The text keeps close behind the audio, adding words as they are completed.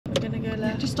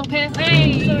just stop here.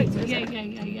 Hey! Sorry. Yeah.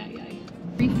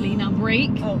 Briefly, now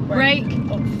brake. Oh, brake.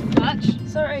 Oh. Clutch.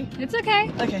 Sorry. It's okay.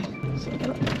 Okay.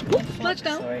 Clutch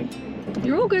down. Sorry.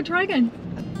 You're all good, try again.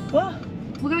 What?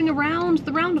 We're going around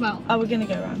the roundabout. Oh, we're gonna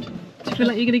go around. Do you feel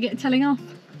like you're gonna get a telling off?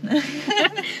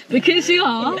 Because you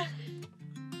are. Yeah.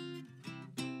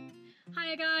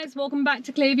 Hiya guys, welcome back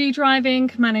to Clearview Driving.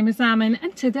 My name is Savannah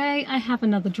and today I have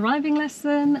another driving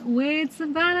lesson with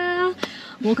Savannah.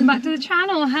 Welcome back to the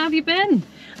channel. How have you been?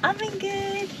 I've been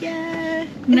good, yeah.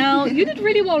 Now, you did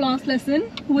really well last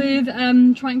lesson with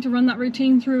trying to run that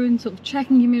routine through and sort of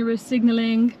checking your mirrors,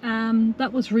 signalling.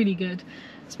 That was really good,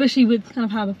 especially with kind of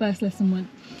how the first lesson went.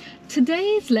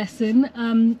 Today's lesson,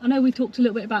 I know we talked a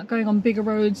little bit about going on bigger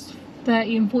roads,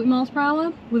 30 and 40 miles per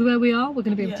hour with where we are. We're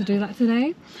going to be able to do that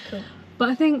today. Cool. But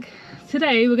I think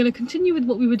today we're going to continue with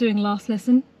what we were doing last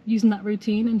lesson, using that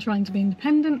routine and trying to be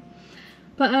independent,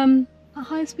 but at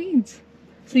higher speeds.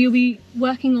 So you'll be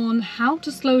working on how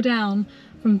to slow down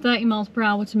from 30 miles per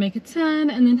hour to make a turn,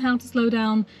 and then how to slow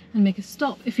down and make a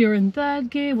stop if you're in third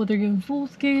gear, whether you're in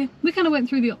fourth gear. We kind of went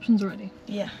through the options already.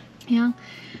 Yeah. Yeah.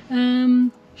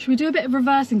 Should we do a bit of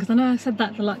reversing? Because I know I said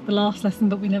that for like the last lesson,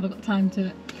 but we never got time to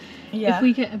it. Yeah. If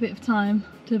we get a bit of time,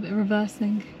 do a bit of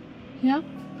reversing. Yeah?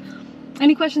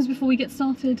 Any questions before we get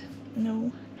started?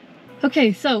 No.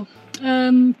 Okay, so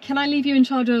can I leave you in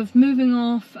charge of moving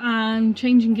off and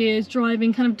changing gears,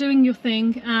 driving, kind of doing your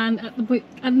thing, and at the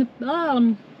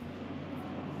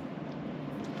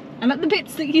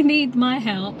bits that you need my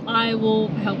help, I will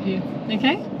help you.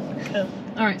 Okay? Cool.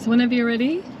 All right. So whenever you're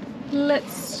ready,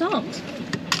 let's start.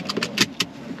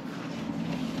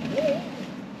 Okay.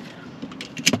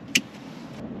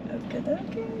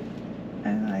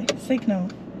 And signal.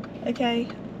 Okay.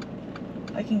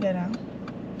 I can go now.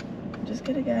 I'm just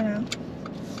gonna go now.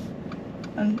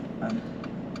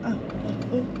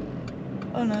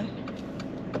 Oh no.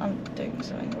 I'm doing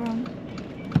something wrong.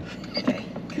 Okay,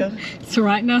 cool. It's all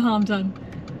right. No harm done.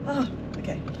 Oh,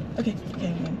 okay. Okay.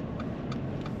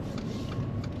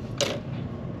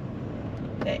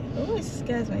 It always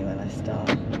scares me when I start.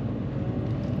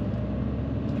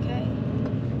 Okay.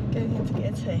 Going into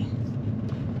gear 2.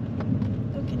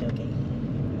 Okie dokie.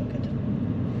 Oh, good.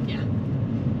 Yeah.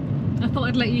 I thought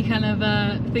I'd let you kind of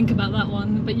think about that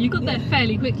one, but you got there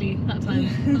fairly quickly that time.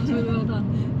 That was really well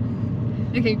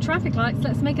done. Okay, traffic lights.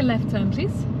 Let's make a left turn,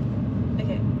 please.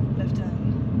 Okay, left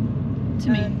turn. To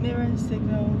me. Mirror,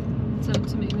 signal. So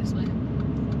to me this way.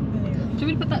 Maneuver. Do you want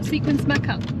me to put that sequence back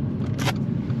up?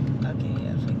 Okay,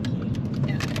 yeah, thank you.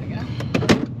 Yeah, there we go.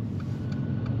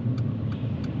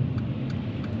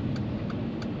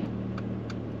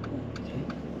 Okay,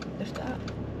 lift it up.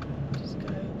 Just go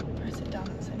press it down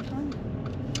at the same time.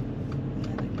 And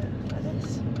then I go like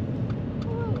this.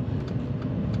 Whoa.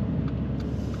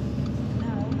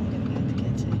 Now I'm going to go into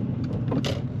gear 2.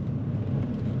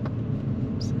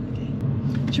 Oops, okay.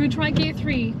 Should we try gear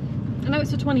 3? I know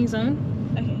it's a 20 zone.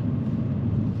 Okay.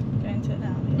 Go into it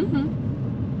now. Yeah. Mm-hmm.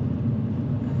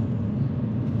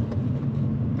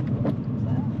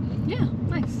 Yeah,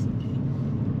 nice. Okay.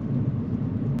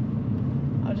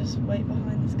 I'll just wait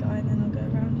behind this guy and then I'll go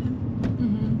around him.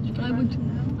 Mm-hmm.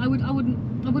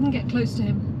 I wouldn't get close to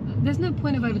him. There's no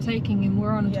point of overtaking him.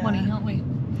 We're on a 20, aren't we?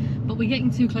 But we're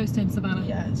getting too close to him, Savannah.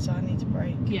 Yeah, so I need to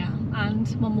brake. Yeah, and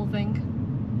one more thing.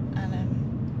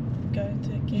 And go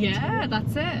into gear 2.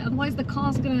 That's it. Otherwise the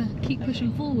car's gonna keep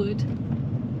pushing forward.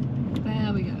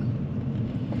 There we go.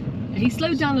 Yeah, he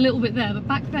slowed down a little bit there, but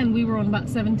back then we were on about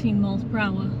 17 miles per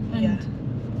hour, and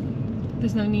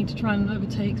there's no need to try and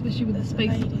overtake, especially with the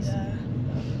spaces.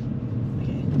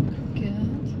 Okay.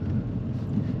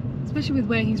 Good. Especially with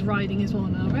where he's riding as well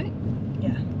now, right?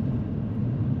 Yeah.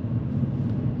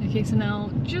 Okay, so now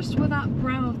just where that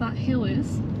brow of that hill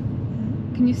is,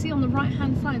 can you see on the right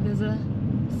hand side there's a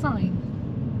sign?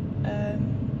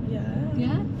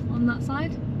 Yeah, on that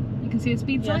side? You can see a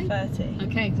speed sign? Yeah, 30.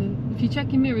 Okay, so if you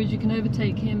check your mirrors, you can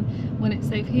overtake him when it's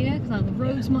safe here, because now the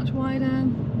road's much wider,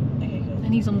 Okay, cool.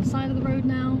 and he's on the side of the road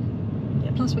now.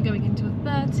 Yep. Plus we're going into a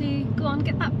 30. Go on,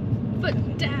 get that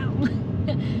foot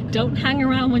down. Don't hang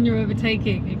around when you're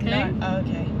overtaking, okay? No. Oh,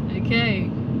 okay. Okay.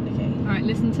 Okay. Alright,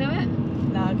 listen to it.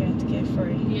 Now I'm going to gear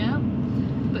 3. Yeah.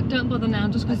 But don't bother now,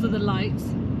 just because of the lights.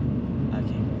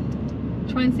 Okay,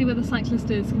 cool. Try and see where the cyclist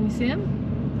is. Can you see him?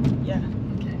 Yeah.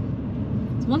 Okay.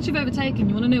 So once you've overtaken,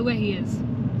 you want to know where he is.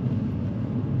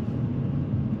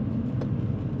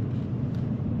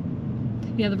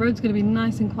 Yeah, the road's going to be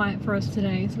nice and quiet for us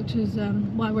today, which is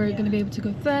why we're going to be able to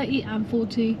go 30 and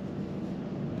 40.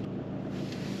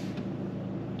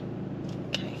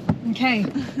 Okay,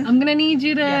 I'm going to need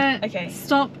you to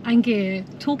stop and gear.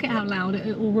 Talk it out loud,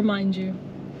 it will remind you.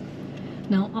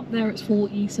 Now up there it's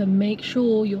 40, so make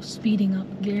sure you're speeding up,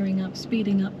 gearing up,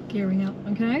 speeding up, gearing up,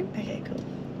 okay? Okay, cool.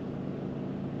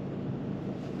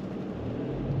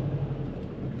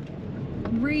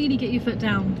 Really get your foot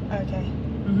down. Okay.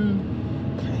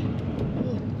 Okay.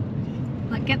 Ooh,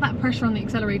 okay. Like get that pressure on the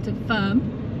accelerator firm.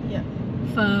 Yeah.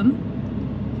 Firm.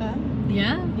 Firm?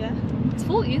 Yeah. Yeah. It's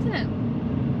 40, isn't it?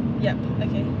 Yep.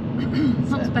 Okay.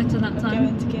 That's better that I'm time.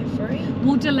 going to gear 3.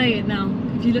 We'll delay it now.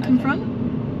 If you look in front.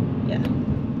 Yeah.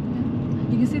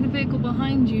 You can see the vehicle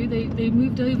behind you. They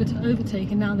moved over to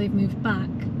overtake and now they've moved back.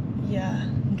 Yeah.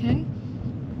 Okay.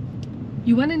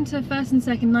 You went into first and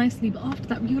second nicely, but after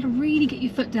that you got to really get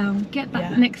your foot down, get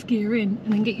that next gear in,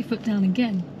 and then get your foot down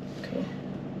again. Cool.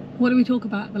 What did we talk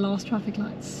about at the last traffic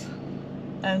lights?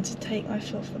 To take my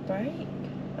foot off the brake.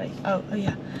 Wait. Oh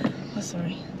yeah. Oh,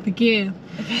 sorry. The gear.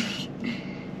 Okay.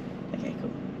 Okay,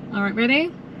 cool. All right,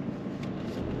 ready?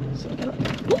 So,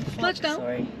 clutch down.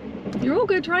 Sorry. You're all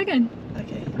good. Try again.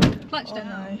 Okay. Clutch down.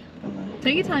 No. Oh no.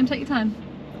 Take your time. Take your time.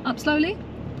 Up slowly.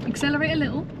 Accelerate a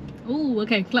little. Oh,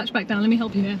 okay. Clutch back down. Let me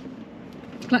help you here.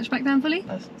 Clutch back down fully.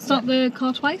 Stop the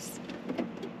car twice.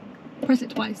 Press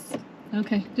it twice.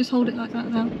 Okay. Just hold it like that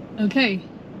now. Okay.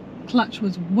 Clutch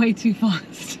was way too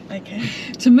fast. Okay.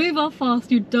 To move off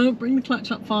fast, you don't bring the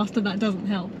clutch up faster. That doesn't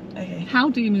help. Okay. How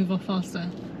do you move off faster?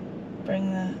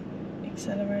 Bring the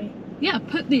accelerate. Yeah,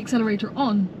 put the accelerator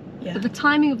on. Yeah. But the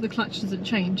timing of the clutch doesn't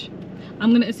change. I'm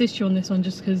going to assist you on this one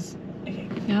just because. Okay.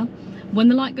 Yeah. When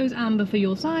the light goes amber for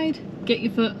your side, get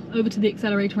your foot over to the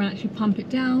accelerator and actually pump it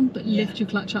down, but lift your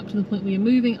clutch up to the point where you're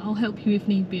moving. I'll help you if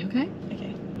need be, okay?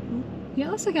 Okay. Yeah,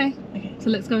 that's okay. Okay. So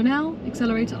let's go now.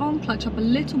 Accelerator on, clutch up a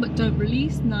little but don't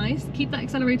release. Nice. Keep that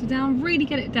accelerator down, really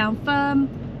get it down firm.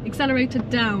 Accelerator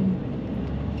down.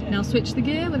 Okay. Now switch the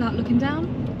gear without looking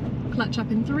down. Clutch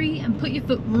up in 3 and put your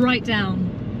foot right down.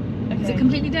 Okay. Is it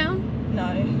completely down?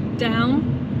 No. Down.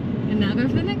 And now go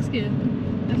for the next gear.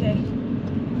 Okay.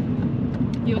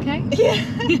 You okay? Yeah.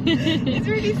 It's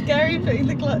really scary putting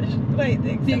the clutch. Wait,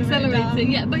 the accelerator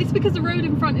down. Yeah, but it's because the road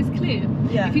in front is clear.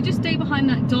 Yeah. If you just stay behind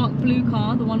that dark blue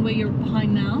car, the one where you're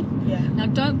behind now. Yeah. Now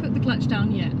don't put the clutch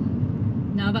down yet.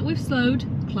 Now that we've slowed,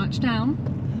 clutch down.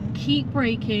 Keep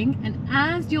braking, and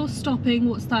as you're stopping,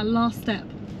 what's that last step?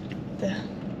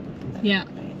 Yeah.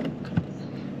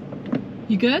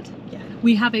 You good? Yeah.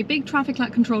 We have a big traffic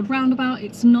light controlled roundabout.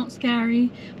 It's not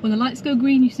scary. When the lights go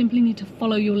green, you simply need to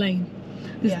follow your lane.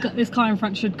 This car in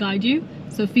front should guide you.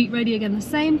 So feet ready again, the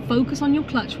same. Focus on your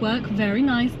clutch work. Very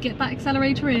nice. Get that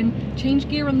accelerator in. Change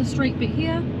gear on the straight bit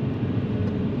here.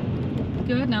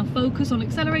 Good. Now focus on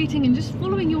accelerating and just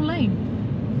following your lane.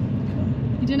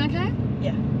 You doing okay?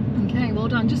 Yeah. Okay, well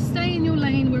done. Just stay in your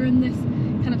lane. We're in this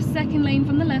kind of second lane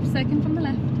from the left, second from the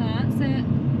left. That's it.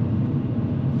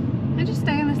 And just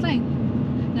stay in this lane.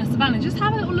 Now Savannah, just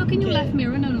have a little look in your left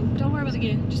mirror. No, don't worry about the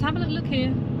gear. Just have a little look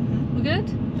here. We're good?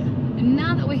 Yeah. And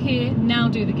now that we're here, now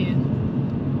do the gear.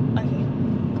 Okay.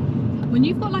 When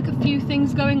you've got like a few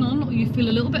things going on or you feel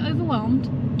a little bit overwhelmed,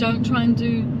 don't try and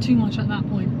do too much at that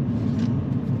point.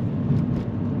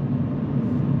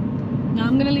 Now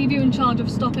I'm going to leave you in charge of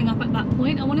stopping up at that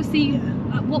point. I want to see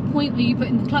at what point are you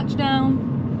putting the clutch down?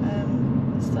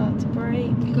 Start to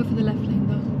brake. Go for the left lane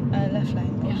though. Left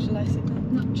lane. Or shall I signal?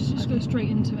 No, just go straight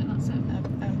into it, that's it.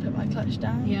 And put my clutch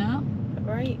down. Yeah. A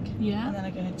brake. Yeah. And then I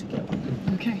go into gear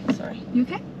 1. Okay. Sorry. You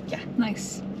okay? Yeah.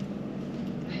 Nice.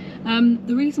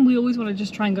 The reason we always want to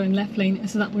just try and go in left lane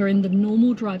is so that we're in the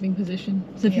normal driving position.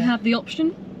 So if you have the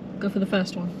option, go for the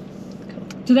first one.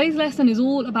 Cool. Today's lesson is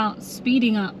all about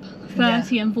speeding up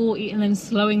 30 and 40 and then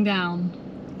slowing down.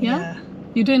 Yeah?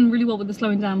 You're doing really well with the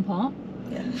slowing down part.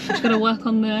 Yeah. Just got to work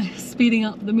on the speeding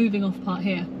up, the moving off part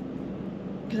here.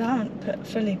 Because I haven't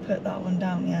fully put that one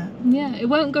down yet. Yeah, it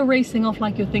won't go racing off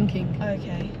like you're thinking.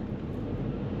 Okay.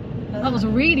 That was a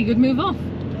really good move off.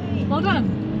 Yay. Well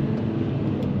done.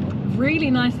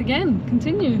 Really nice again.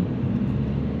 Continue.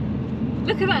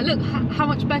 Look at that. Look how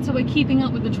much better we're keeping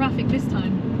up with the traffic this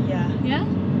time. Yeah. Yeah?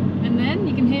 And then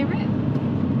you can hear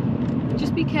it.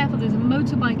 Just be careful. There's a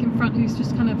motorbike in front who's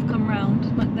just kind of come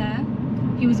round like there.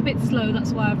 He was a bit slow.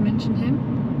 That's why I've mentioned him.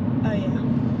 Oh yeah.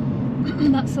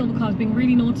 That silver car is being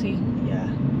really naughty. Yeah.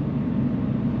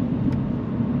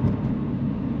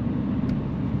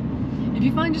 If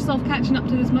you find yourself catching up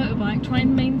to this motorbike, try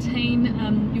and maintain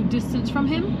your distance from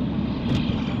him.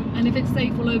 And if it's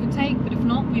safe, we'll overtake, but if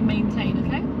not, we maintain,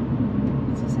 okay?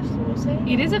 Is this a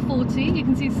 40? It is a 40. You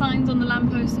can see signs on the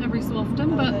lamppost every so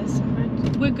often, but there's some red.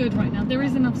 we're good right now. There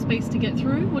is enough space to get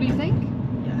through. What do you think?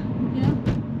 Yeah. Yeah?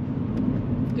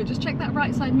 Good. Just check that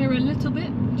right side mirror a little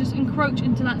bit. Just encroach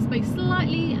into that space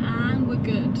slightly, and we're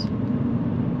good.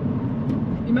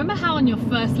 Remember how on your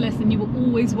first lesson you were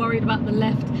always worried about the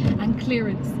left and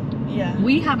clearance? Yeah.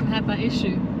 We haven't had that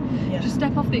issue. Yeah. Just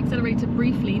step off the accelerator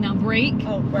briefly. Now brake.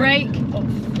 Oh, brake. Off.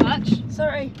 Clutch.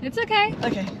 Sorry. It's okay.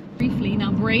 Okay. Briefly.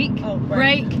 Now brake. Oh,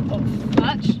 brake. Off.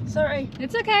 Clutch. Sorry.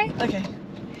 It's okay. Okay.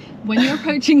 When you're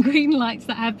approaching green lights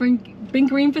that have been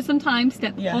green for some time,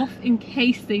 step off in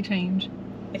case they change.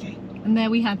 Okay. And there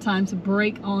we had time to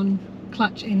brake on,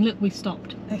 clutch in. Look, we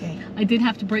stopped. Okay. I did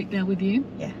have to brake there with you.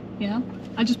 Yeah. Yeah.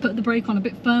 I just put the brake on a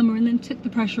bit firmer and then took the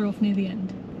pressure off near the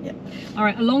end. Yeah. All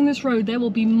right, along this road there will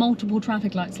be multiple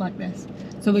traffic lights like this.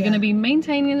 So we're going to be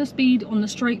maintaining the speed on the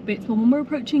straight bits, but when we're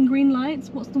approaching green lights,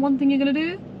 what's the one thing you're going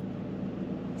to do?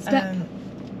 Step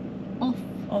off.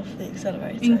 Off the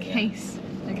accelerator. In case,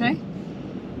 okay?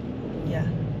 Yeah.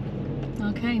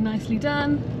 Okay, nicely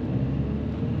done.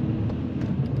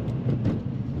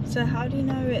 So how do you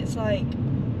know it's like,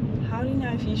 how do you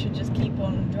know if you should just keep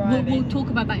on driving? We'll talk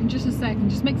about that in just a second.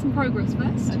 Just make some progress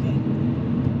first. Okay.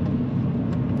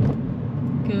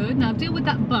 Good. Now deal with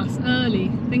that bus early.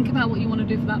 Think about what you want to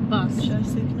do for that bus. Should I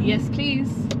signal? Yes, please.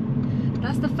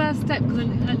 That's the first step, because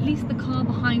at least the car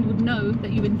behind would know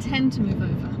that you intend to move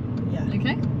over. Yeah.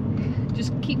 Okay?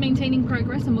 Just keep maintaining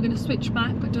progress, and we're going to switch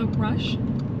back, but don't rush.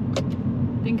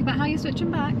 Think about how you're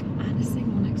switching back, and a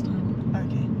signal next time.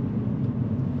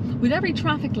 Okay. With every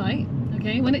traffic light,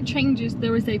 okay, when it changes,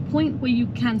 there is a point where you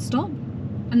can stop,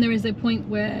 and there is a point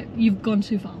where you've gone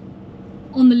too far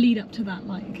on the lead up to that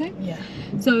light, okay? Yeah.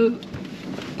 So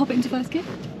pop it into first gear.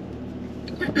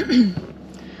 I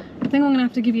think I'm gonna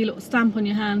have to give you a little stamp on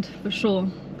your hand for sure.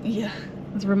 Yeah.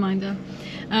 As a reminder.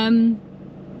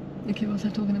 Okay, what was I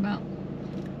talking about?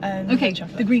 Okay,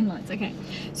 the green lights. Okay,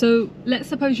 so let's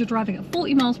suppose you're driving at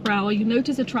 40 miles per hour. You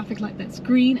notice a traffic light that's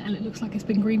green and it looks like it's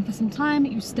been green for some time.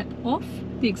 You step off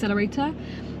the accelerator.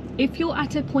 If you're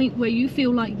at a point where you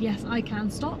feel like, yes, I can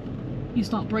stop, you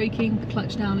start braking,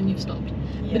 clutch down, and you've stopped.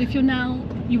 Yeah. But if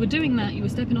you were doing that, you were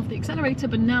stepping off the accelerator,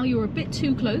 but now you're a bit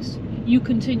too close, you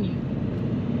continue.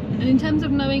 And in terms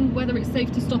of knowing whether it's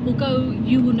safe to stop or go,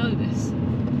 you will know this.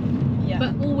 Yeah.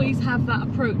 But always have that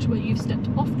approach where you've stepped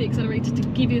off the accelerator to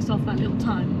give yourself that little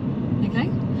time. Okay?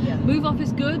 Yeah. Move off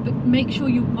is good, but make sure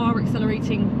you are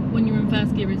accelerating when you're in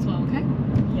first gear as well, okay?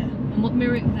 Yeah. And what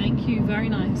mirror? Thank you, very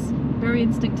nice. Very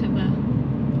instinctive there.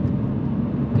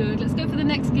 Good. Let's go for the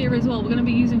next gear as well. We're going to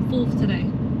be using fourth today.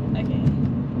 Okay.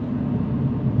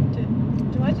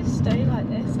 Do I just stay like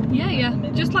this? Yeah.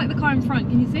 Just like the car in front.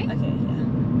 Can you see? Okay,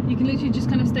 yeah. You can literally just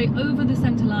kind of stay over the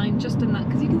centre line, just in that,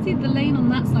 because you can see the lane on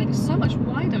that side is so much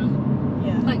wider.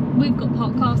 Yeah. Like, we've got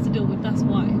parked cars to deal with, that's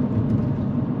why.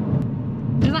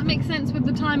 Does that make sense with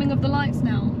the timing of the lights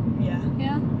now? Yeah.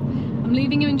 Yeah? I'm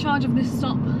leaving you in charge of this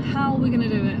stop. How are we going to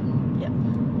do it? Yep.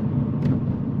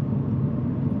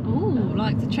 Oh,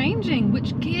 lights are changing.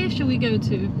 Which gear shall we go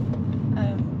to?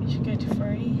 We should go to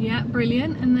 3. Yeah,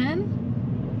 brilliant. And then?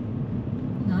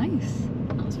 Nice.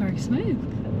 That was very smooth.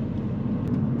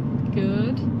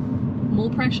 Good. More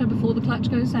pressure before the clutch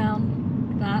goes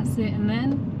down. That's it. And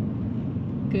then?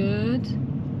 Good.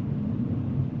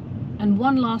 And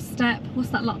one last step. What's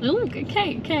that? Oh,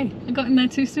 okay. I got in there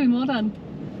too soon. Well done.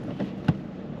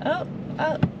 Oh,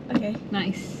 okay.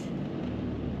 Nice.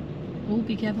 Oh,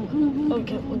 be careful. Oh, be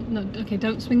careful. Oh. No, okay,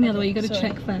 don't swing the other way. You got to sorry.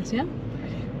 check first, yeah?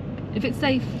 Okay. If it's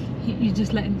safe, you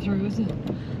just let him through.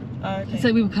 Okay.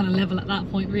 So we were kind of level at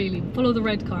that point, really. Follow the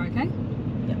red car, okay?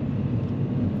 Yep.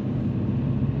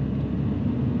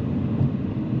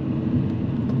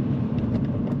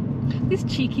 This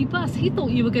cheeky bus, he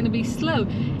thought you were going to be slow.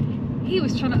 He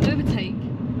was trying to overtake.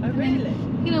 Oh, really?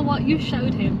 You know what? You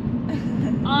showed him.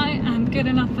 I am good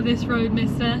enough for this road,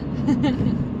 mister.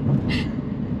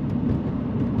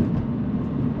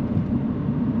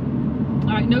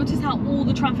 Alright, notice how all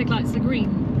the traffic lights are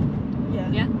green.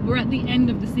 Yeah? We're at the end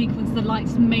of the sequence. The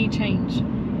lights may change.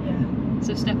 Yeah.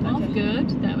 So step off.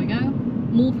 Good. There we go.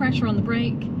 More pressure on the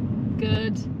brake.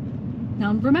 Good.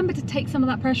 Now remember to take some of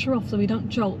that pressure off so we don't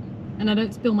jolt and I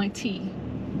don't spill my tea.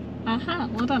 Aha,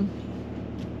 well done.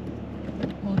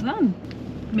 Well done.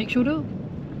 Make sure to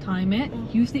time it.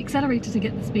 Use the accelerator to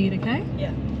get the speed, okay?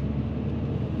 Yeah.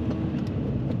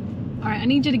 Alright, I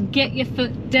need you to get your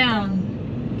foot down.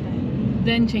 Okay.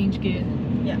 Then change gear.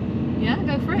 Yeah. Yeah,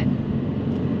 go for it.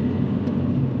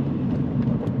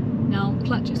 Now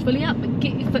clutch is fully up, but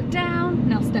get your foot down.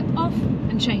 Now step off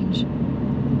and change.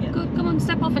 Yeah. Good, come on,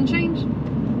 step off and change.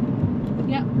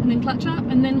 Yeah, and then clutch up,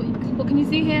 and then what can you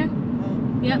see here?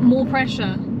 Yeah, more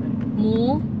pressure.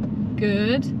 More.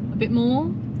 Good. A bit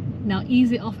more. Now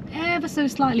ease it off ever so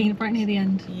slightly right near the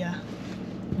end. Yeah.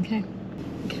 Okay.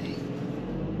 Okay.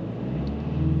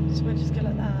 So we'll just go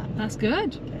like that. That's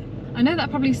good. Okay. I know that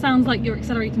probably sounds like you're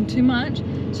accelerating too much.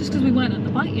 It's just because we weren't at the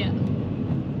bite yet.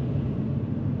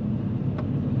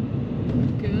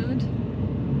 Good.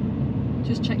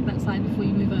 Just check that side before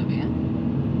you move over, yeah?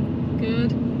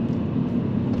 Good.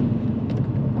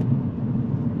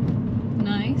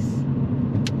 Nice.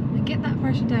 And get that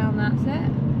pressure down, that's it.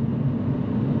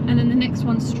 And then the next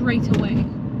one straight away.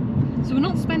 So we're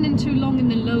not spending too long in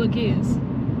the lower gears.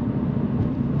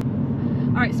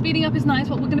 Alright, speeding up is nice.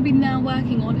 What we're going to be now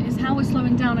working on is how we're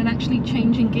slowing down and actually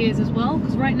changing gears as well.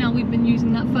 Because right now we've been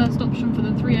using that first option for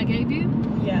the 3 I gave you.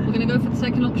 Yeah. We're going to go for the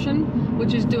second option,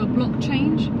 which is do a block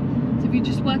change. So if you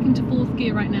just work into 4th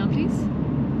gear right now, please.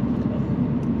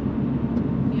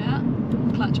 Yeah,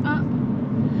 clutch up.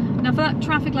 Now for that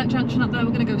traffic light junction up there,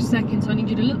 we're going to go second. So I need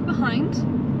you to look behind.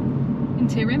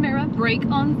 Interior mirror, brake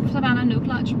on, Savannah, no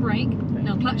clutch, brake.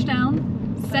 Now clutch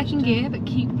down, second gear, but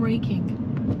keep braking.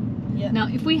 Yeah. Now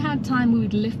if we had time, we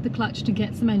would lift the clutch to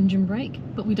get some engine brake,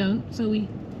 but we don't, so we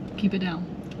keep it down.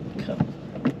 Cool.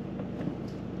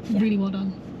 Really well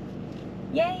done.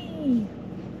 Yay!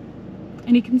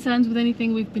 Any concerns with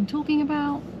anything we've been talking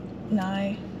about?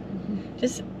 No.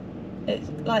 Just, it's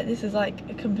like, this is like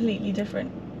a completely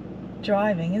different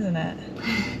driving, isn't it?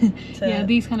 Yeah,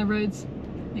 these kind of roads.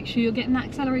 Make sure you're getting that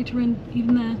accelerator in,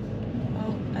 even there.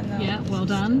 Oh, and now Yeah, well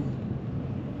done.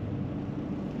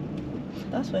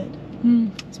 That's weird.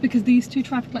 It's because these two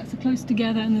traffic lights are close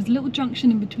together and there's a little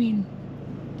junction in between.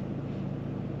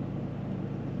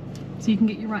 So you can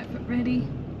get your right foot ready.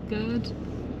 Good.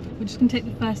 We're just going to take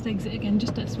the first exit again,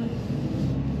 just this way.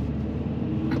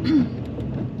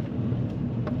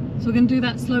 So we're going to do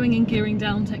that slowing and gearing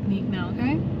down technique now,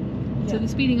 okay? Yeah. So the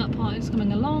speeding up part is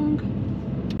coming along.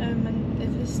 And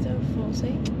is this still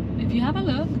 40? If you have a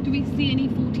look, do we see any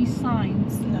 40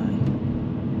 signs? No.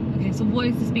 Okay, so what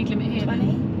is the speed limit here 20?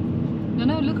 then?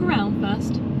 No, look around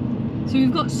first. So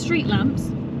we've got street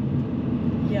lamps,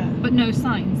 Yeah. but no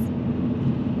signs.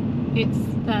 It's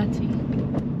 30.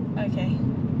 Okay.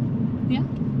 Yeah?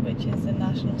 Which is the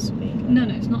national speed limit? No,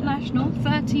 it's not national.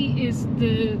 30 is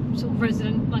the sort of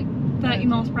resident, like 30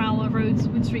 miles per hour roads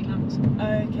with street lamps.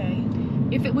 Okay.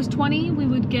 If it was 20, we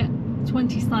would get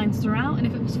 20 signs throughout, and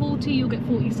if it was 40, you'll get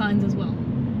 40 signs as well.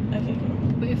 Okay, cool.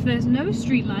 But if there's no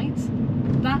street lights,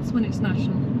 that's when it's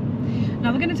national.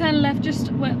 Now we're going to turn left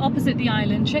just opposite the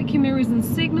island. Check your mirrors and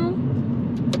signal.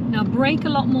 Now brake a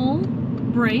lot more.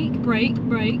 Brake, brake,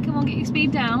 brake. Come on, get your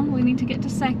speed down. We need to get to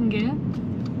second gear.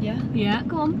 Yeah? Yeah,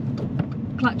 go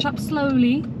on. Clutch up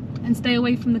slowly and stay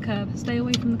away from the curb. Stay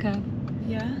away from the curb.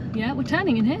 Yeah? Yeah, we're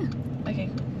turning in here. Okay,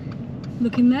 cool.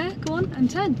 Look in there, go on, and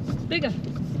turn. Bigger.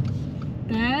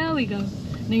 There we go.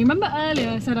 Now you remember earlier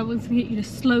I said I was going to get you to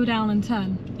slow down and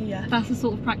turn? Yeah. That's the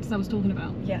sort of practice I was talking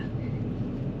about. Yeah.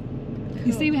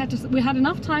 You see, we had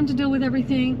enough time to deal with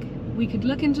everything. We could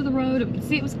look into the road, we could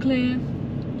see it was clear.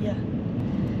 Yeah.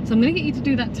 So I'm going to get you to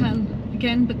do that turn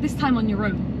again, but this time on your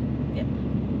own. Yep.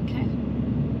 Okay.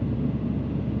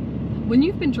 When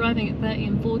you've been driving at 30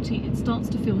 and 40, it starts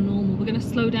to feel normal. We're going to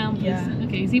slow down for Yeah. this.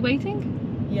 Okay, is he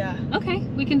waiting? Yeah. Okay,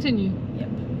 we continue. Yep.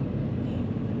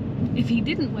 If he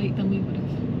didn't wait, then we would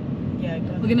have. Yeah,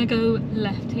 go on. We're going to go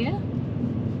left here.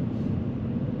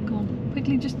 Go on,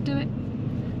 quickly just do it.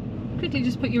 Quickly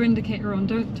just put your indicator on,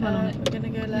 don't dwell on it. We're gonna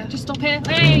go left. Just stop here.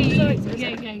 Hey! Sorry.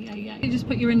 Yeah. You just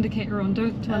put your indicator on,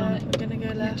 don't dwell on it. We're gonna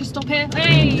go left. Just stop here.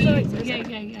 Hey! Sorry.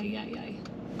 Yeah.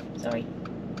 Sorry.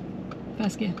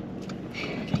 First gear.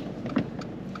 Okay.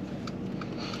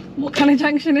 What kind of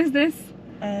junction is this?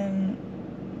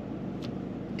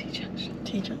 T-junction.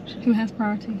 T-junction. Who has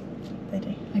priority? They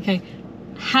do. Okay.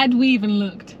 Had we even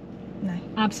looked? No.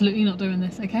 Absolutely not doing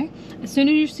this, okay? As soon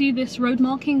as you see this road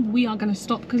marking, we are going to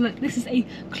stop, because look, this is a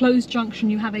closed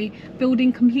junction. You have a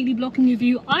building completely blocking your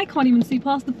view. I can't even see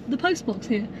past the post box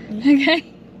here, okay?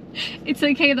 It's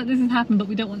okay that this has happened, but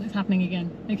we don't want this happening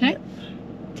again, okay? Yep.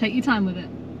 Take your time with it.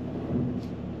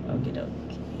 Okie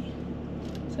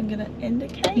dokie. So I'm gonna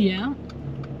indicate. Yeah.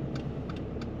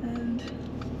 And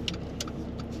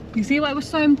You see why it was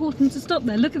so important to stop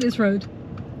there? Look at this road.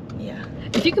 yeah.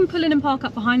 If you can pull in and park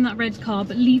up behind that red car,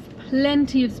 but leave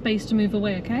plenty of space to move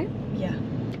away, okay? Yeah.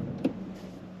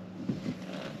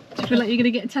 Do you feel like you're going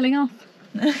to get telling off?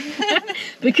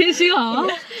 Because you are.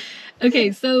 Yeah.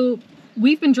 Okay, so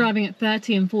we've been driving at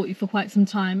 30 and 40 for quite some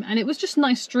time, and it was just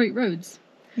nice straight roads.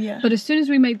 Yeah. But as soon as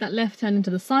we made that left turn into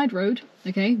the side road,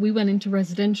 okay, we went into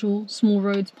residential, small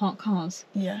roads, parked cars.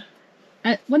 Yeah.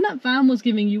 When that van was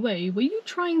giving you way, were you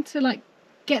trying to like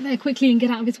get there quickly and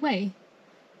get out of its way?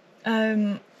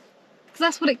 Because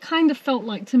that's what it kind of felt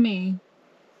like to me.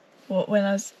 What, when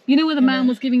I was... You know where the man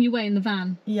was giving you way in the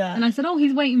van? Yeah. And I said, oh,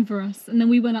 he's waiting for us. And then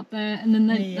we went up there, and then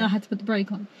I had to put the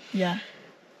brake on. Yeah.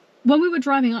 When we were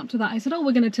driving up to that, I said, oh,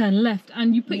 we're going to turn left.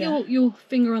 And you put your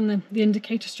finger on the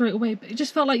indicator straight away, but it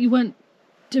just felt like you weren't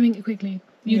doing it quickly.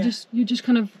 You're just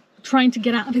kind of trying to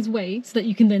get out of his way so that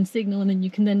you can then signal and then you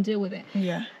can then deal with it.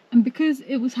 Yeah. And because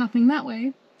it was happening that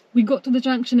way, we got to the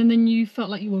junction and then you felt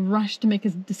like you were rushed to make a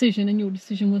decision, and your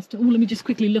decision was to, oh, let me just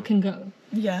quickly look and go.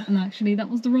 Yeah. And actually that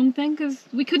was the wrong thing because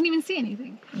we couldn't even see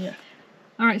anything. Yeah.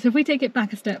 All right, so if we take it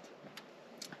back a step,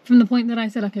 from the point that I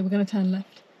said, okay, we're going to turn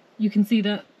left, you can see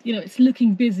that, you know, it's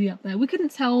looking busy up there. We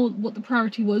couldn't tell what the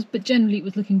priority was, but generally it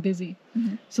was looking busy.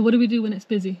 Mm-hmm. So what do we do when it's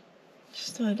busy?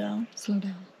 Just slow down. Slow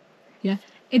down. Yeah.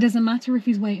 It doesn't matter if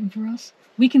he's waiting for us.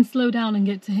 We can slow down and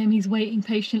get to him. He's waiting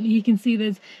patiently. He can see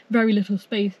there's very little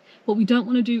space. What we don't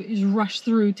want to do is rush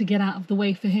through to get out of the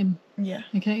way for him. Yeah.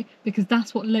 Okay? Because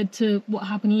that's what led to what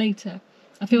happened later.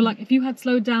 I feel like if you had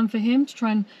slowed down for him to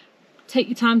try and take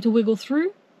your time to wiggle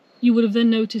through, you would have then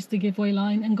noticed the giveaway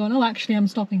line and gone, oh, actually, I'm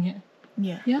stopping here.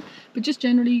 Yeah. Yeah? But just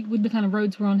generally, with the kind of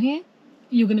roads we're on here,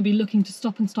 you're going to be looking to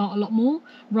stop and start a lot more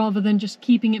rather than just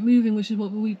keeping it moving, which is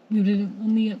what we did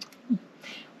on the...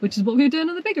 which is what we were doing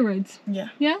on the bigger roads. Yeah.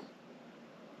 Yeah?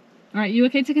 Alright, you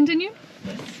okay to continue?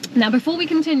 Yes. Now, before we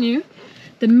continue,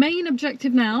 the main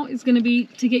objective now is going to be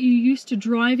to get you used to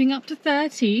driving up to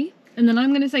 30, and then I'm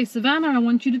going to say, Savannah, I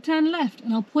want you to turn left,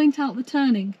 and I'll point out the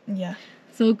turning. Yeah.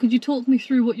 So could you talk me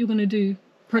through what you're going to do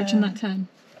approaching that turn?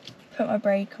 Put my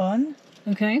brake on.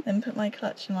 Okay. Then put my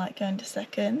clutch and light going to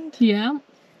second. Yeah.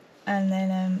 And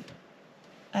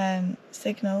then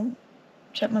signal.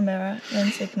 Check my mirror, then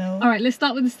signal. All right, let's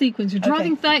start with the sequence. You're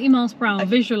driving 30 miles per hour. Okay.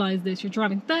 Visualize this. You're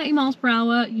driving 30 miles per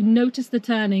hour. You notice the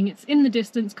turning. It's in the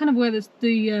distance, kind of where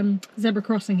the zebra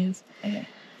crossing is. Okay.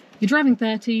 You're driving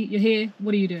 30. You're here.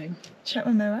 What are you doing? Check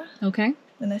my mirror. Okay.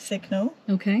 Then I signal.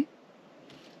 Okay.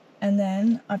 And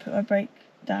then I put my brake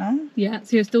down. Yeah,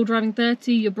 so you're still driving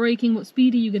 30. You're braking. What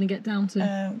speed are you going to get down to?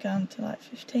 Down to like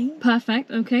 15. Perfect.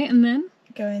 Okay, and then?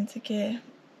 Go into gear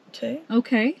 2.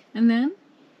 Okay, and then?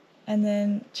 And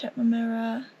then check my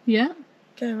mirror. Yeah.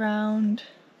 Go round.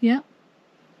 Yeah.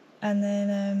 And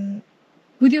then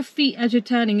with your feet as you're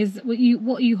turning,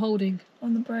 what are you holding?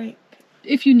 On the brake.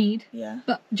 If you need. Yeah.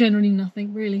 But generally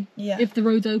nothing, really. Yeah. If the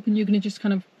road's open, you're going to just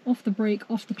kind of off the brake,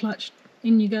 off the clutch,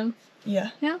 in you go.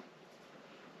 Yeah. Yeah.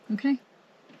 Okay.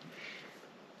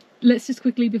 Let's just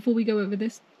quickly, before we go over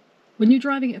this, when you're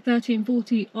driving at 30 and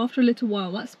 40, after a little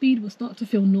while, that speed will start to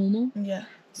feel normal. Yeah.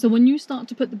 So when you start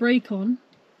to put the brake on,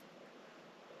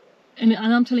 and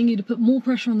I'm telling you to put more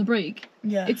pressure on the brake,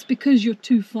 yeah, it's because you're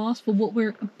too fast for what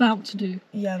we're about to do.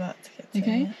 Yeah, about to get to.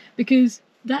 Okay? Yeah. Because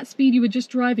that speed you were just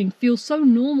driving feels so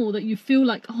normal that you feel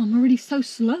like, oh, I'm already so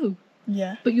slow.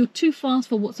 Yeah. But you're too fast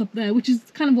for what's up there, which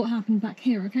is kind of what happened back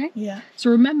here, okay? Yeah.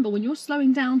 So remember, when you're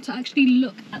slowing down, to actually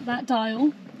look at that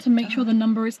dial to make sure the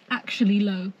number is actually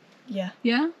low. Yeah.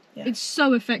 Yeah? Yeah. It's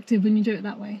so effective when you do it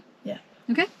that way. Yeah.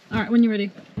 Okay? Alright, when you're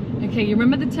ready. Okay, you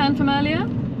remember the turn from earlier?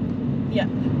 Yeah.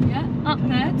 Yeah, up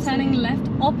there, turning left,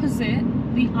 opposite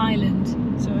the island.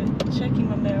 So we're checking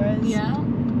my mirrors. Yeah.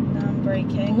 Now I'm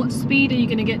braking. And what speed are you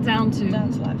going to get down to?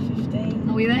 Down to like 15.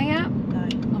 Are we there yet?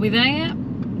 No. Are we there yet?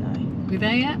 No. Are we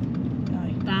there yet?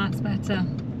 No. That's better.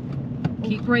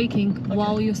 Keep braking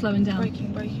while you're slowing down.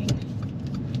 Braking.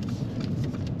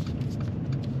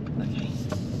 Okay.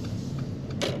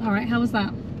 Alright, how was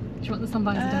that? Do you want the sun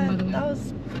visor done, by the way? That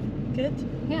was good.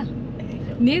 Yeah. Okay,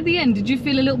 cool. Near the end, did you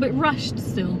feel a little bit rushed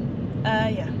still?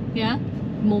 Yeah. Yeah?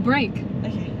 More brake.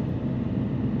 Okay.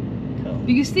 Cool. But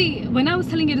you see, when I was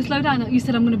telling you to slow down, you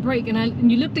said I'm going to brake,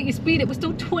 and you looked at your speed, it was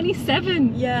still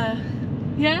 27. Yeah.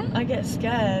 Yeah? I get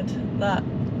scared that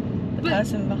the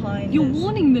person behind You're is...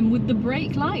 warning them with the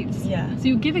brake lights. Yeah. So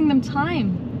you're giving them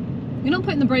time. You're not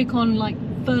putting the brake on like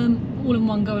firm, all in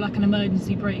one go, like an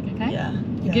emergency brake, okay? Yeah.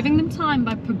 You're giving them time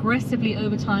by progressively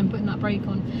over time putting that brake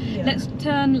on. Yeah. Let's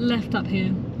turn left up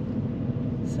here.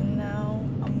 So now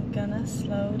I'm gonna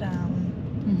slow down.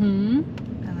 Mm-hmm.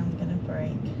 And I'm gonna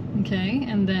brake. Okay,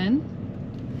 and then?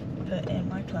 Put in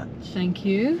my clutch. Thank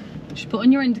you. Just put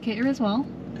on your indicator as well.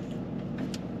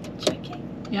 Checking.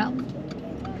 Yeah.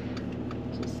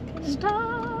 Just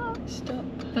Stop. Stop.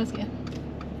 First gear.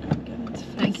 I'm going to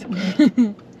Thank first you.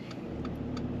 gear.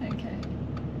 Okay.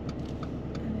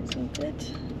 And it's all good.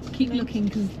 Keep looking,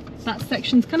 because that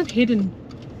section's kind of hidden.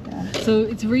 Yeah. So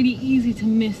it's really easy to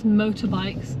miss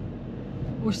motorbikes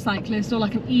or cyclists, or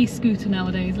like an e-scooter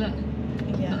nowadays. Look,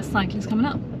 Yeah. that cyclist coming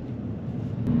up.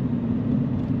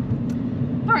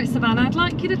 Alright, Savannah, I'd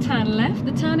like you to turn left.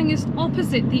 The turning is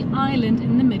opposite the island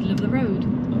in the middle of the road.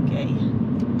 Okay.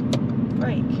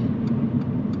 Brake.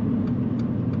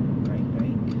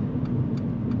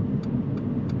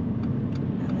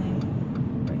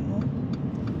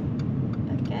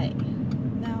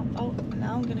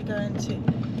 gonna go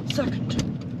into second.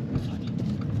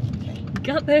 Okay.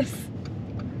 Got this.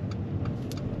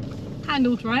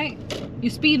 Handled right.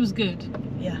 Your speed was good.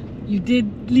 Yeah. You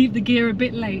did leave the gear a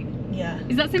bit late. Yeah.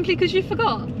 Is that simply because you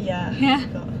forgot? Yeah. Yeah. I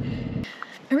forgot.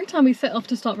 Every time we set off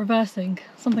to start reversing,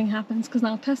 something happens because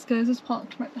now Tesco's is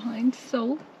parked right behind,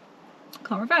 so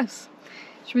can't reverse.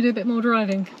 Should we do a bit more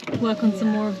driving? Work on some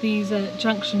more of these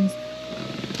junctions.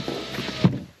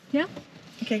 Yeah?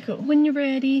 Okay, cool. When you're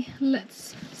ready,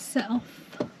 let's set off.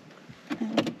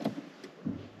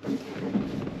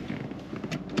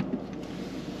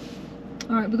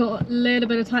 Alright, we've got a little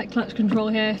bit of tight clutch control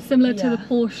here, similar to the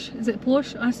Porsche. Is it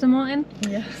Porsche? Aston Martin?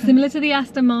 Yeah. Similar to the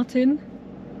Aston Martin.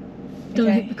 Don't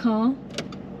hit the car.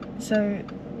 So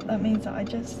that means that I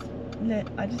just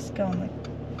go on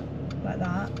like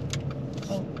that.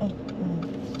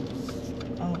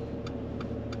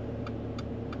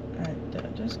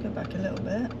 And just go back a little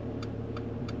bit.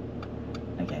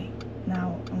 Okay,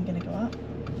 now I'm gonna go up.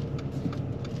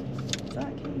 Is that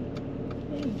okay?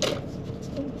 Yay. Okay.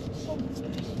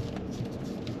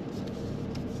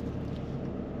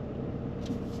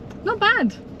 Not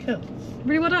bad. Cool.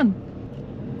 Really well done.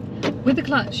 With the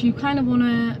clutch, you kind of want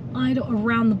to idle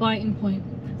around the biting point.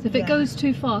 So if it goes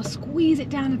too far, squeeze it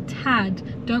down a tad.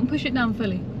 Don't push it down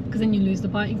fully, because then you lose the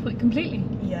biting point completely.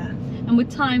 Yeah. And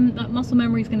with time, that muscle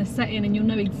memory is going to set in and you'll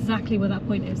know exactly where that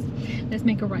point is. Let's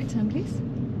make a right turn, please.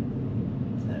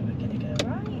 So we're going to go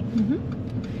right.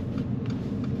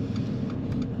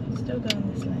 Still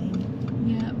going this lane.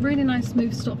 Yeah, really nice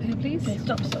smooth stop here, please. Okay,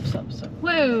 stop.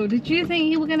 Whoa, did you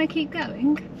think you were going to keep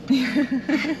going?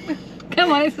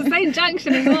 Come on, it's the same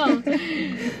junction as well.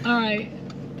 Alright.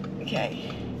 Okay.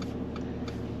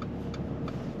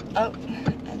 Oh,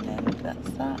 and then that's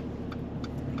that.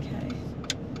 Okay.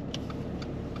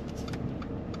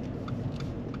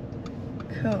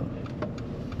 Cool.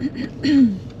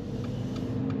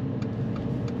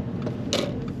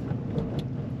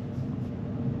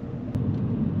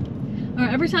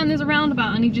 Alright, every time there's a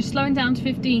roundabout, I need you slowing down to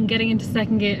 15, getting into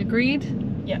second gear. Agreed?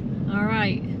 Yeah.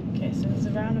 Alright. Okay, so there's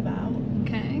a roundabout.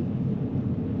 Okay.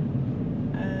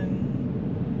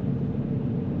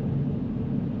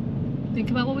 Think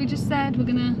about what we just said. We're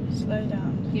gonna slow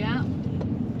down. Yeah.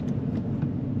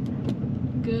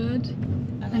 Good.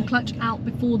 And clutch out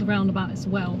before the roundabout as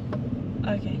well.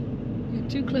 Okay. You're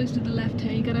too close to the left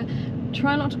here. You gotta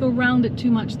try not to go around it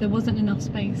too much. There wasn't enough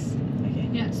space. Okay.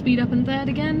 Yeah, speed up in third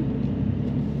again.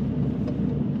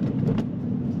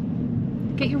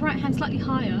 Get your right hand slightly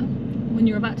higher when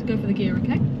you're about to go for the gear,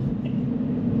 okay?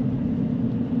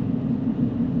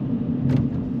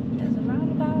 There's a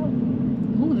roundabout.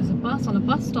 Oh, there's a bus on a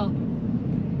bus stop.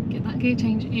 Get that gear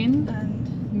change in.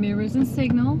 And Mirrors and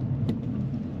signal.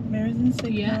 mirrors and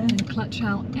signal. Yeah, and clutch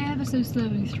out ever so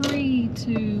slowly. 3,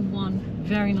 2, 1.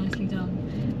 Very nicely done.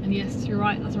 And yes, you're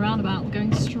right, that's a roundabout. We're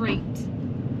going straight.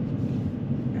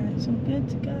 And it's all good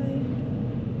to go.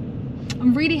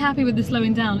 I'm really happy with the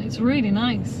slowing down. It's really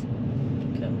nice.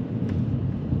 Cool.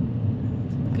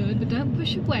 Good, but don't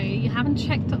push away. You haven't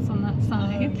checked us on that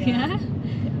side. Oh, yeah.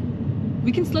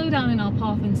 We can slow down in our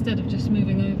path instead of just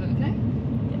moving over, okay?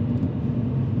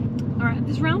 Yeah. Alright,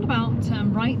 this roundabout,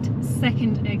 turn right,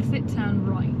 second exit, turn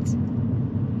right.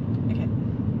 Okay.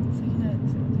 Second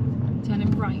exit. Turning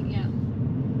right, yeah.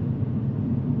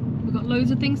 We've got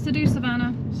loads of things to do,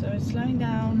 Savannah. So we're slowing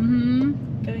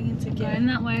down, going into gear. Going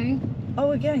that way. Oh,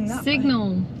 we're going that way.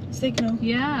 Signal. Signal.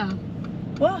 Yeah.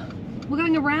 What? We're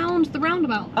going around the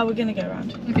roundabout. Oh, we're gonna go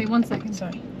around. Okay, 1 second.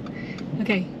 Sorry.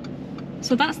 Okay.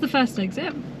 So that's the first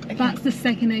exit. Okay. That's the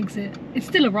second exit. It's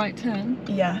still a right turn,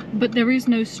 Yeah. but there is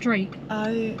no straight. Oh.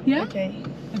 Yeah? Okay.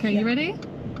 Okay, Yeah. you ready?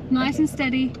 Nice and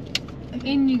steady.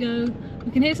 Okay. In you go.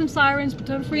 We can hear some sirens, but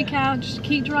don't freak out. Just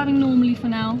keep driving normally for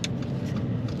now.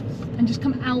 And just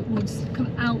come outwards. Come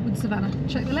outwards, Savannah.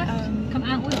 Check the left. Come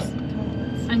outwards.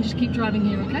 And just keep driving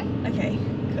here, okay? Okay.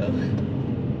 Cool.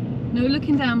 No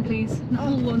looking down, please. Not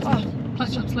all one oh. time.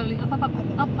 Clutch up slowly. Up, up, up,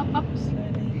 up, up, up. Slowly.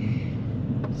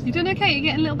 You're doing okay. You're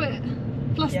getting a little bit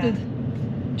flustered.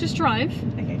 Yeah. Just drive.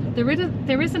 Okay. Cool.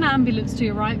 There is an ambulance to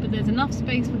your right, but there's enough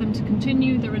space for them to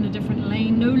continue. They're in a different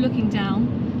lane. No looking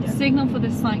down. Yeah. Signal for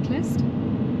this cyclist.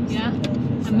 Yeah.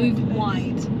 And move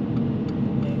wide.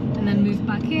 And then move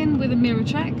back in with a mirror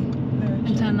check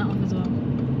and turn that off as well.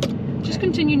 Just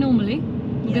continue normally.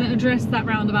 We're going to address that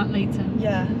roundabout later.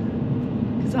 Yeah.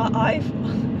 Because I've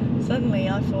suddenly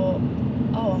I thought,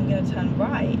 oh, I'm going to turn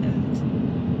right and.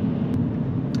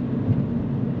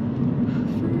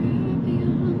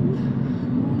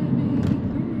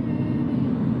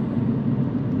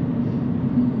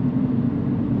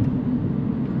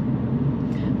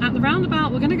 At the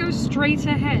roundabout, we're going to go straight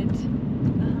ahead.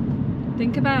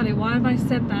 Think about it. Why have I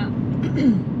said that?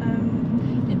 I'm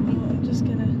just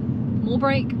gonna... More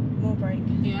brake? More brake.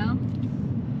 Yeah.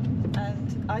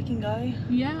 And I can go.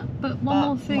 Yeah, but one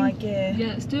more thing. My gear. Yeah,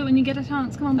 let's do it when you get a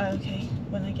chance. Come on. Okay,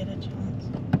 when I get a chance.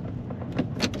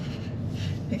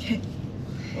 Okay.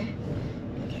 Oh.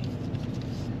 Okay.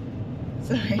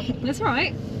 Sorry. That's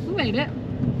alright. We made it.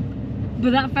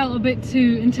 But that felt a bit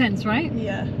too intense, right?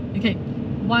 Yeah. Okay.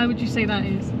 Why would you say that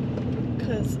is?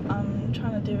 Because I'm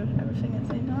trying to do everything at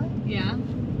the same time. Yeah.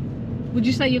 Would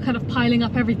you say you're kind of piling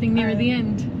up everything near the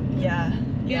end? Yeah.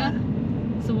 Yeah?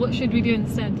 So what should we do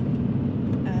instead?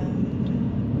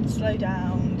 Slow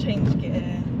down, change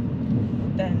gear,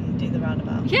 then do the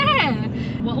roundabout. Yeah!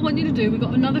 What I want you to do, we've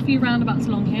got another few roundabouts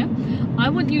along here. I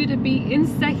want you to be in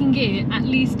second gear at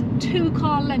least 2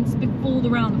 car lengths before the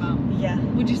roundabout. Yeah.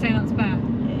 Would you say that's fair?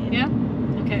 Yeah?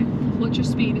 Okay. What's your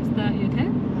speed? It's 30, okay?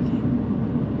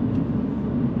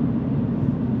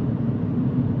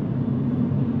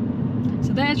 Okay.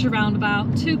 So there's your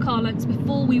roundabout, 2 car lengths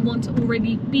before we want to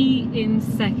already be in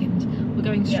second. We're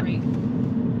going straight.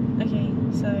 Okay,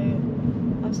 so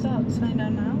I'll start slowing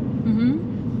down now.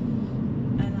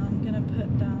 And I'm gonna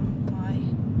put down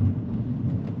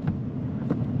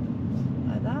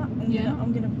like that.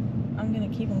 I'm gonna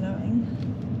keep on going.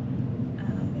 And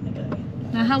I'm gonna go.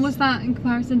 Now how was that in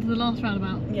comparison to the last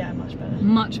roundabout? Yeah, much better.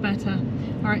 Much better.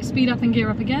 Alright, speed up and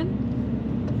gear up again.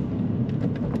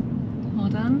 Well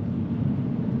done.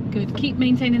 Good. Keep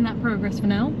maintaining that progress for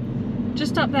now.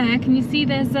 Just up there, can you see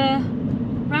there's a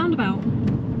roundabout?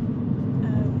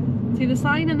 See the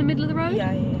sign in the middle of the road?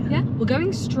 Yeah. Yeah? We're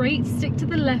going straight, stick to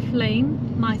the left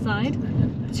lane, my side.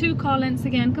 2 car lengths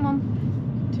again, come on.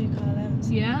 2 car lengths.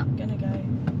 Yeah. I'm gonna go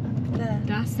up there.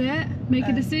 That's it. Make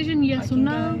a decision, yes or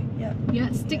no. Yep. Yeah,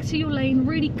 stick to your lane,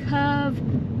 really curve.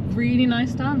 Really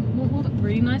nice done. Well done.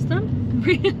 Really nice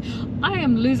done. I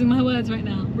am losing my words right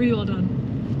now. Really well done.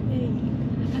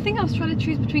 Yay. I think I was trying to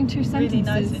choose between 2 sentences. Really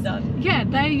nicely done. Yeah,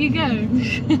 there you go.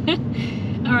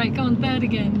 Alright, go on, third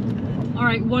again.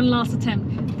 Alright, one last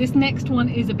attempt. This next one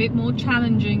is a bit more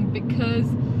challenging because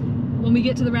when we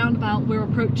get to the roundabout, we're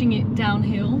approaching it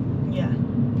downhill. Yeah.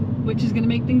 Which is going to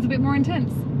make things a bit more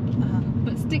intense.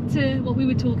 But stick to what we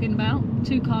were talking about.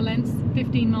 2 car lengths,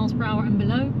 15 miles per hour and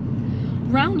below.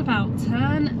 Roundabout,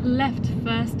 turn left,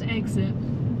 first exit.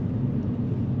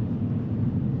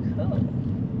 Cool.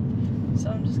 So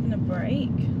I'm just gonna brake.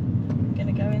 I'm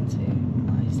gonna go into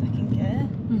my second gear.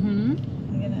 I'm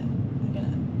gonna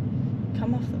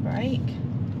come off the brake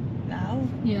now.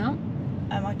 Yeah.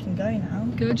 I can go now.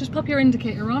 Good. Just pop your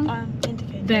indicator on.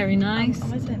 Indicator. Very nice.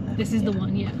 Am I saying left? This is the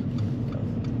one. Yeah. Cool.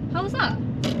 How was that?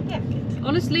 Yeah, good.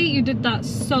 Honestly, you did that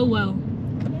so well.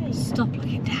 Yay. Stop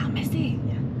looking down, Missy.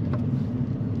 Yeah.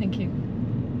 Thank you.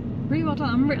 Really well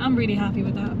done. I'm really happy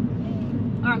with that.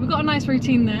 All right, we've got a nice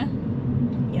routine there.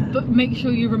 Yeah. But make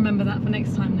sure you remember that for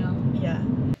next time now. Yeah.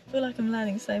 I feel like I'm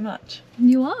learning so much.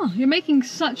 You are. You're making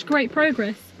such great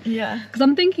progress. Yeah. Because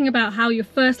I'm thinking about how your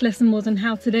first lesson was and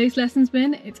how today's lesson's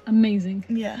been. It's amazing.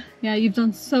 Yeah. Yeah, you've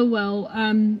done so well.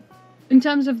 In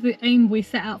terms of the aim we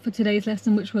set out for today's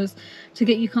lesson, which was to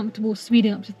get you comfortable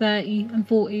speeding up to 30 and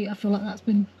 40, I feel like that's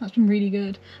been really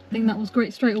good. I think that was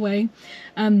great straight away.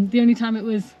 The only time it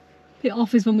was a bit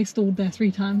off is when we stalled there 3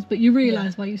 times, but you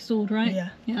realise why you stalled, right? Yeah.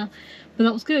 Yeah. But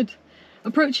that was good.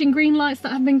 Approaching green lights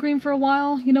that have been green for a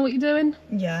while, you know what you're doing?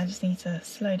 Yeah, I just need to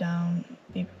slow down,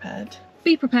 be prepared.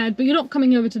 Be prepared, but you're not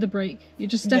coming over to the brake. You're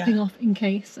just stepping off in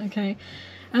case, okay?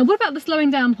 What about the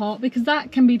slowing down part? Because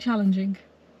that can be challenging.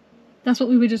 That's what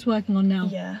we were just working on now.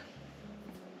 Yeah.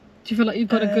 Do you feel like you've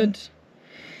got a good...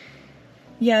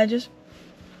 Yeah, just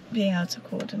being able to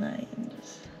coordinate and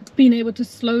just... Being able to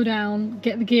slow down,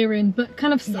 get the gear in, but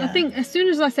kind of... I think as soon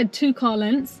as I said 2 car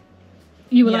lengths,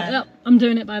 you were like, oh, I'm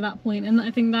doing it by that point. And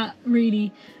I think that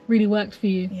really worked for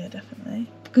you. Yeah, definitely.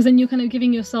 Because then you're kind of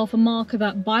giving yourself a marker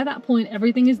that by that point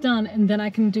everything is done, and then I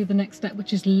can do the next step,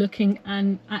 which is looking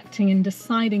and acting and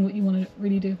deciding what you want to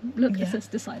really do. Look, it says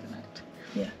decide and act.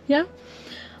 Yeah. Yeah?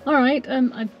 Alright,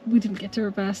 we didn't get to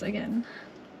reverse again.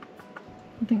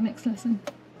 I think next lesson,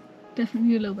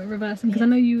 definitely a little bit reversing, because I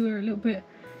know you were a little bit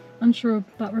unsure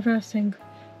about reversing.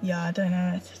 Yeah, I don't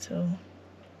know it at all.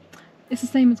 It's the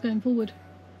same as going forward.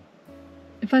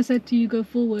 If I said to you go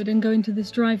forward and go into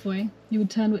this driveway, you would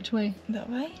turn which way? That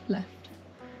way? Left.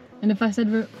 And if I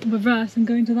said reverse and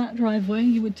go into that driveway,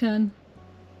 you would turn...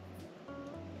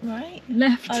 Right?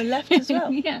 Left. Oh, left as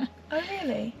well? Yeah. Oh,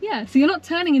 really? Yeah, so you're not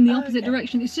turning in the opposite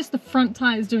direction, it's just the front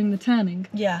tyres doing the turning.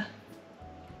 Yeah.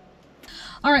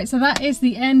 All right, so that is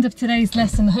the end of today's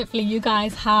lesson. Hopefully you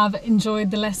guys have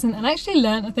enjoyed the lesson and actually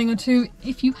learned a thing or two.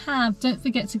 If you have, don't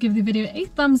forget to give the video a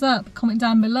thumbs up, comment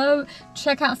down below,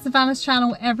 check out Savannah's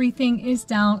channel. Everything is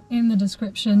down in the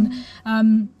description.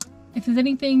 If there's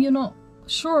anything you're not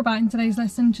sure about in today's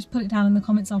lesson, just put it down in the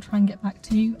comments. I'll try and get back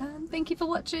to you. And thank you for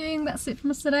watching. That's it from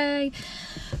us today.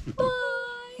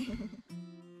 Bye.